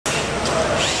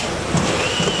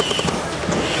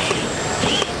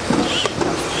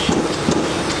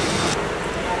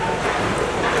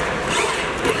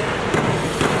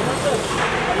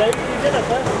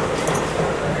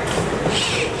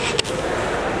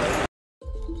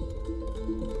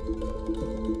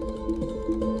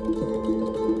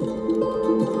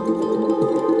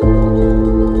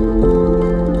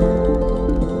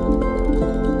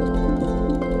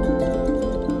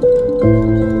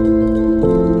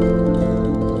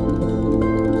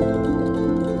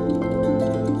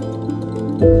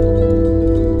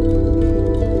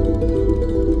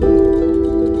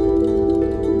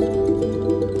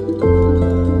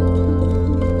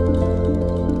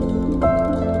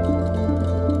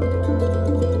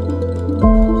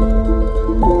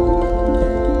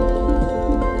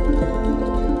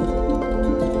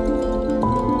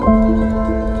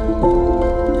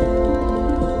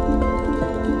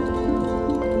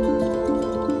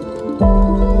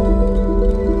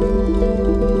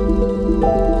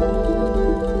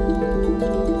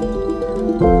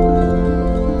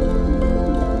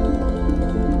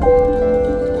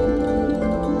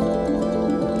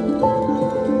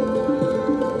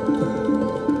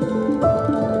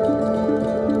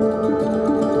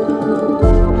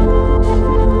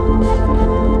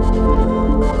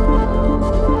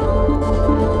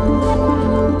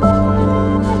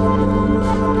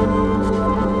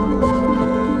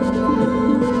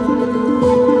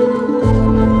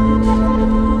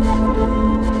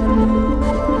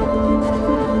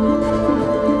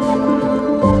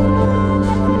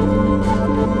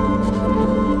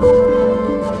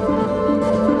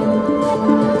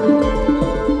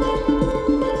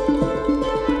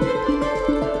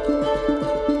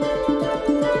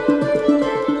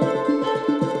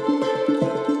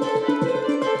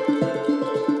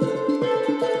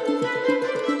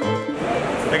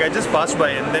passed by,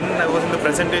 and then I was in the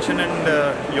presentation,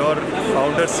 and your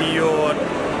founder, CEO,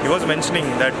 he was mentioning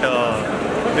that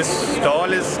this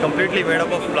stall is completely made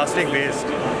up of plastic waste.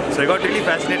 So I got really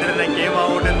fascinated, and I came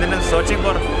out, and then I was searching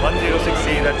for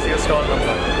 106C, that's your stall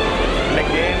number. And I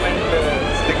came, and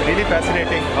it's like really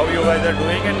fascinating how you guys are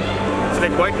doing, and it's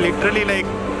like quite literally like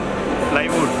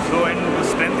plywood. So, and the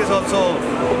strength is also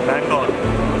bang on.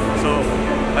 So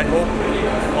I hope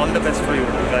all the best for you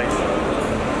guys.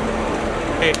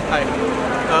 Hey, hi.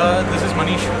 This is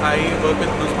Manish. I work with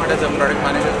BlueSmart as a product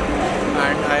manager,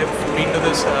 and I've been to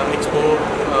this expo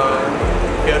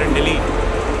here in Delhi,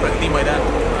 Pragati Maidan,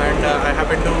 and I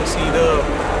happened to see the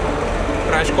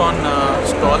TrashCon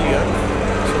stall here.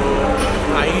 So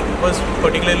I was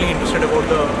particularly interested about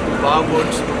the bar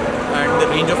woods and the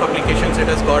range of applications it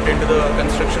has got into the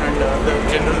construction and the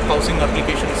general housing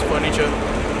applications, furniture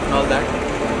and all that.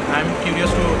 I'm curious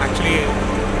to actually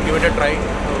give it a try,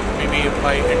 maybe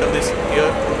by end of this year,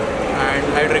 and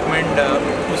I'd recommend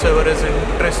whosoever is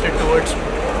interested towards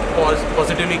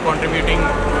positively contributing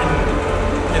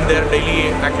in their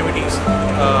daily activities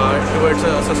towards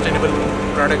a sustainable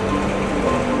product.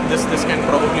 This can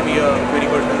probably be a very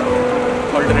good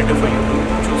alternative for you.